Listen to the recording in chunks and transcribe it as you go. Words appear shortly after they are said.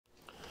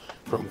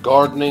From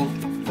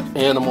gardening to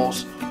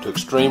animals to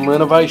extreme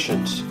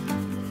renovations,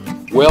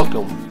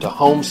 welcome to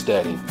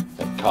Homesteading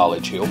at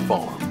College Hill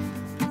Farm.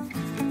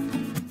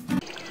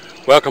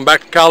 Welcome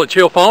back to College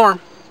Hill Farm.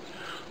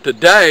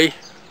 Today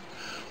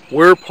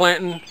we're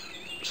planting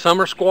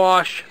summer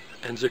squash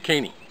and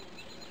zucchini.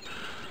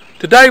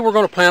 Today we're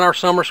going to plant our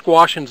summer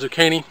squash and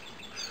zucchini.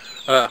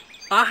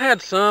 I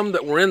had some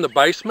that were in the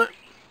basement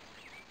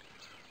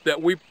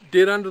that we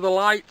did under the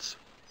lights,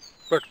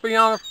 but to be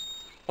honest,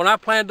 when I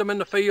planted them in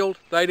the field,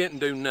 they didn't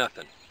do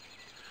nothing.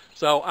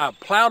 So I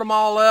plowed them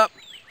all up,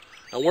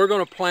 and we're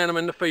going to plant them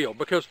in the field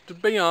because, to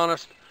be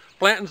honest,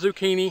 planting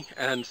zucchini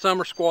and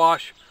summer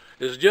squash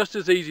is just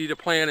as easy to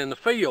plant in the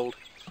field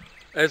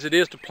as it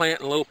is to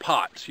plant in little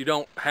pots. You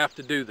don't have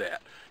to do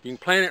that. You can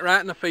plant it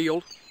right in the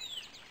field.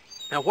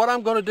 Now what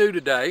I'm going to do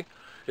today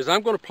is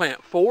I'm going to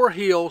plant 4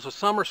 hills of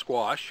summer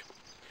squash,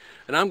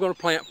 and I'm going to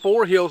plant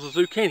 4 hills of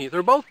zucchini.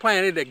 They're both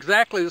planted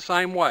exactly the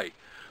same way.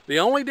 The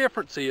only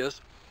difference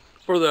is,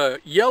 for the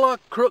yellow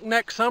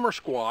crookneck summer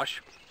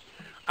squash,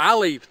 I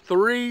leave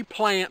 3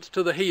 plants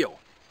to the hill.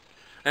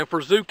 And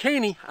for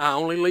zucchini, I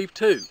only leave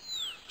 2.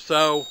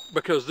 So,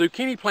 because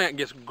zucchini plant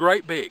gets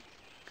great big.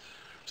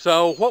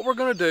 So what we're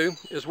going to do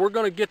is we're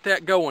going to get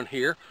that going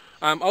here.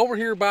 I'm over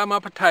here by my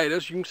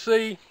potatoes. You can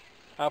see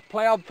I've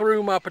plowed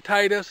through my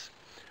potatoes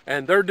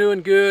and they're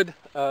doing good.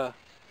 They're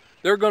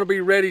going to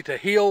be ready to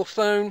heal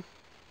soon.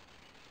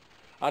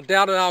 I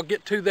doubt that I'll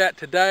get to that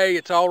today.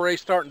 It's already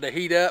starting to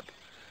heat up.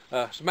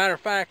 As a matter of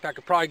fact, I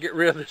could probably get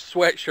rid of this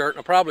sweatshirt, and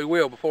I probably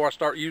will before I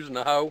start using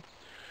the hoe.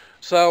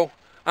 So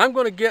I'm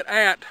going to get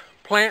at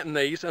planting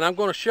these, and I'm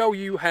going to show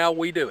you how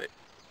we do it.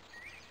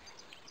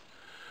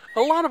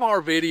 A lot of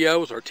our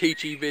videos are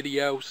teachy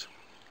videos.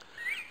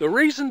 The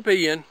reason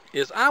being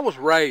is I was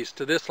raised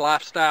to this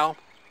lifestyle,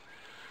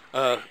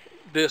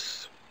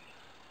 this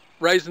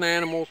raising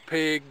animals,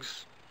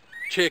 pigs,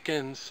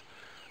 chickens,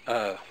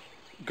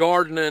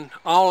 gardening,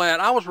 all that.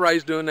 I was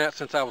raised doing that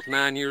since I was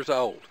 9 years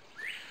old.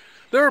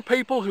 There are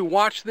people who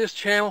watch this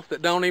channel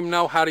that don't even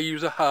know how to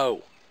use a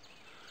hoe.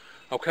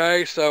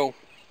 Okay, so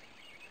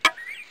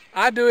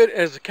I do it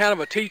as a kind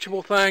of a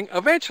teachable thing.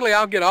 Eventually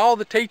I'll get all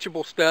the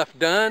teachable stuff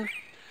done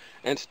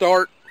and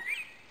start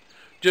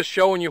just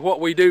showing you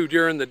what we do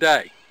during the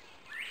day.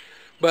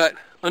 But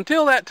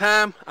until that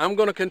time, I'm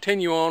going to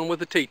continue on with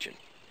the teaching.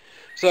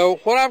 So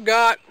what I've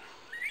got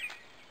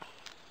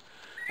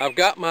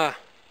my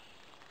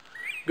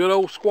good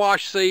old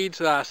squash seeds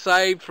that I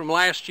saved from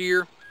last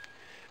year.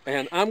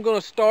 And I'm going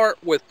to start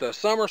with the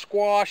summer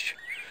squash,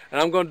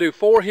 and I'm going to do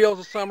 4 hills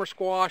of summer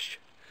squash,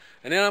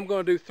 and then I'm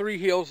going to do 3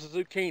 hills of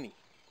zucchini.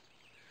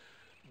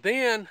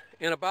 Then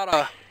in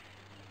about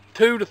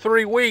 2 to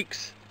 3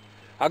 weeks,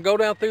 I'll go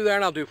down through there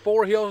and I'll do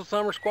 4 hills of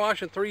summer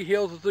squash and 3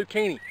 hills of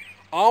zucchini,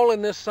 all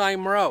in this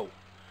same row.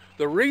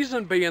 The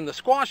reason being the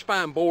squash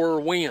vine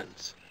borer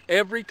wins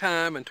every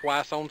time and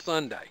twice on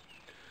Sunday.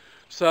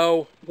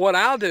 So what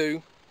I'll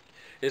do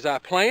is I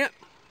plant,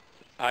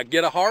 I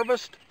get a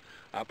harvest,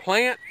 I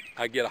plant,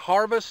 I get a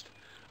harvest,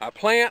 I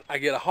plant, I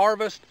get a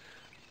harvest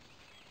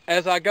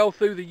as I go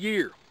through the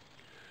year.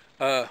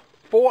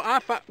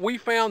 We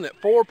found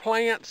that 4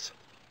 plants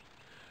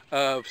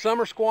of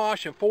summer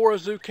squash and 4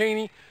 of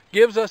zucchini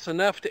gives us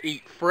enough to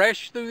eat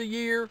fresh through the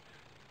year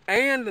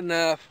and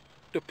enough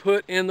to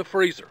put in the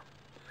freezer.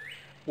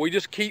 We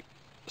just keep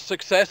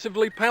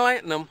successively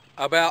planting them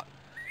about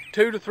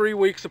 2 to 3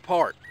 weeks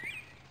apart.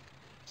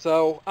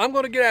 So I'm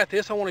going to get at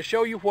this. I want to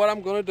show you what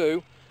I'm going to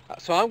do.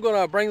 So I'm going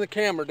to bring the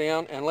camera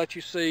down and let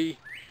you see.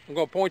 I'm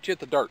going to point you at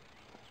the dirt.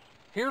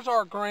 Here's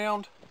our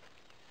ground.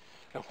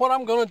 And what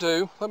I'm going to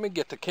do, let me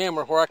get the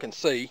camera where I can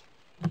see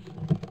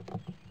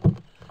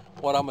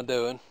what I'm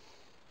doing.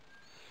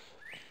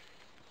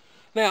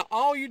 Now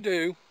all you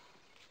do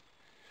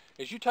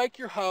is you take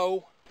your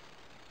hoe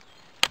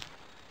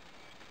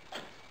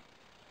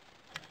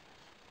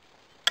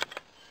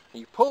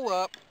and you pull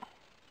up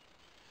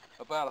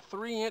about a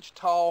 3-inch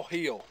tall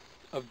hill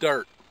of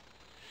dirt.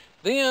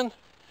 Then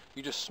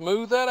you just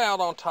smooth that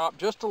out on top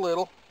just a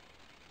little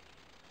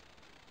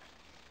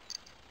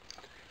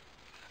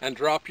and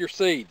drop your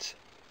seeds.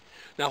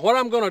 Now what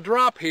I'm going to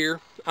drop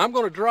here, I'm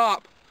going to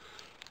drop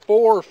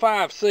 4 or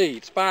 5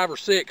 seeds, 5 or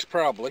 6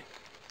 probably.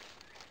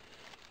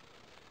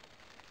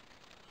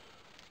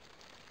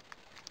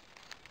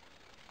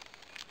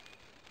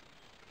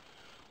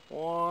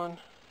 One,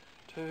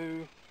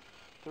 2,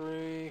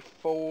 3,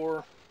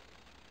 4,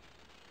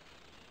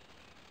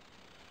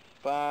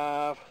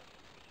 5,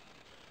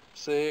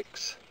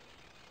 6,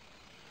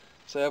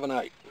 7,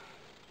 8.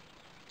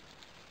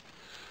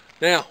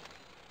 Now,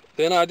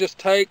 then I just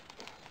take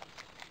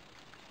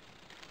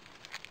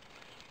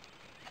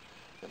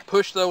and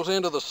push those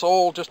into the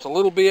soil just a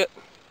little bit,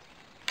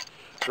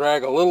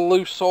 drag a little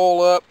loose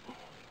soil up,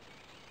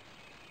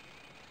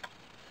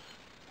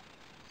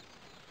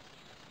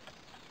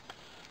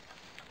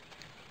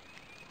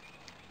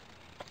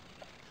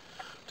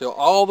 till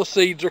all the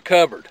seeds are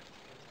covered.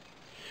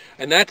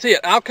 And that's it.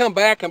 I'll come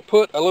back and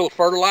put a little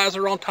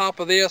fertilizer on top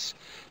of this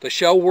to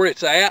show where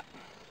it's at.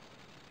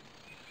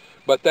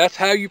 But that's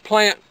how you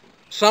plant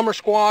summer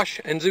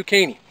squash and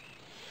zucchini.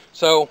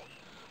 So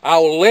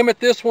I'll limit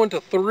this one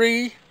to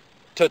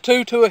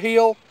 2 to a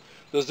hill.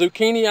 The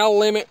zucchini I'll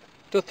limit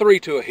to 3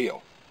 to a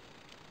hill.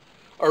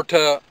 Or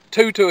to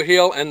 2 to a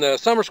hill, and the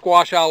summer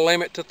squash I'll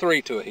limit to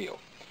 3 to a hill.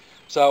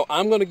 So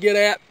I'm going to get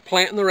at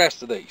planting the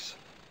rest of these.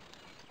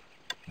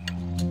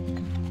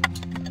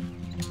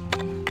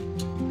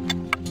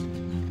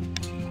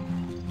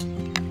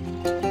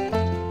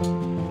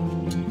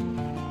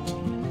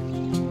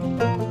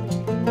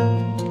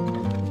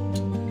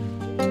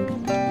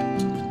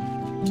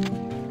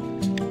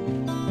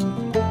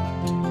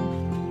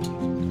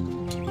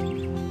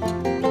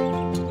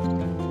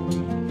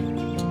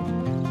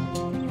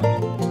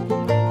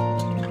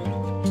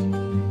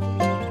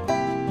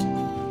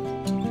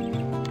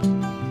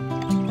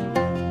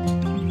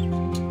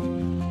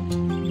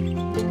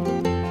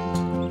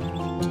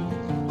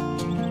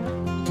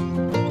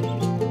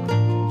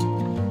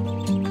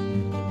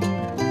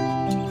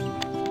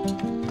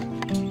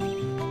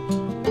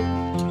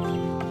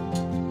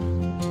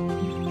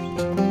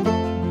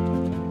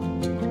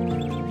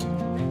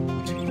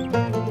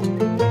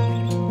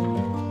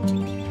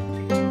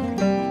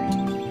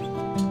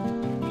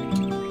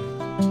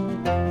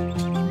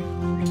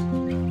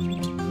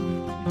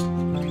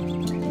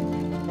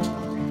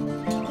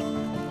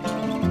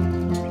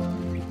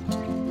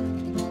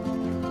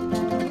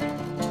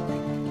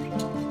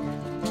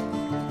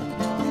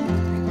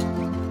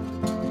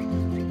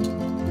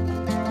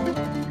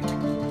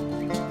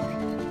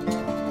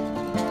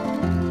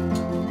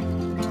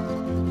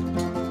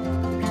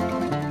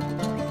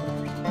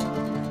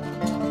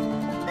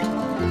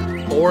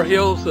 Four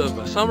hills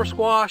of summer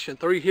squash and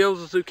 3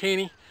 hills of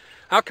zucchini.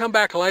 I'll come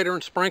back later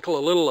and sprinkle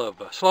a little of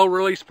slow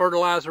release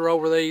fertilizer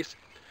over these.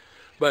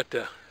 But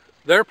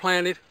they're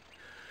planted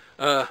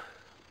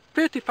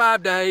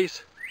 55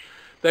 days.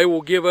 They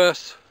will give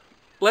us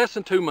less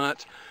than 2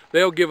 months.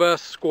 They'll give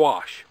us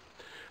squash.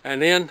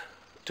 And then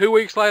 2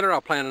 weeks later I'll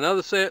plant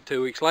another set,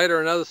 2 weeks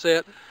later another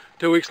set,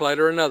 2 weeks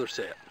later another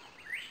set.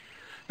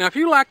 Now if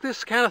you like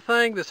this kind of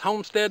thing, this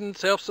homesteading,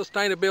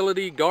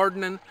 self-sustainability,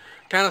 gardening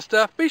kind of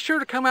stuff, be sure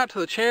to come out to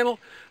the channel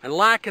and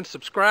like and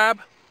subscribe.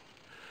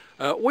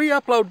 We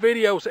upload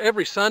videos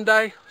every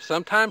Sunday,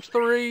 sometimes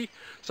 3,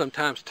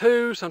 sometimes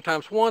 2,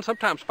 sometimes 1,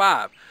 sometimes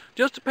 5.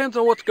 Just depends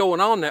on what's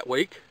going on that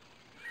week.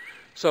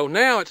 So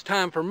now it's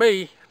time for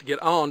me to get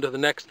on to the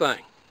next thing.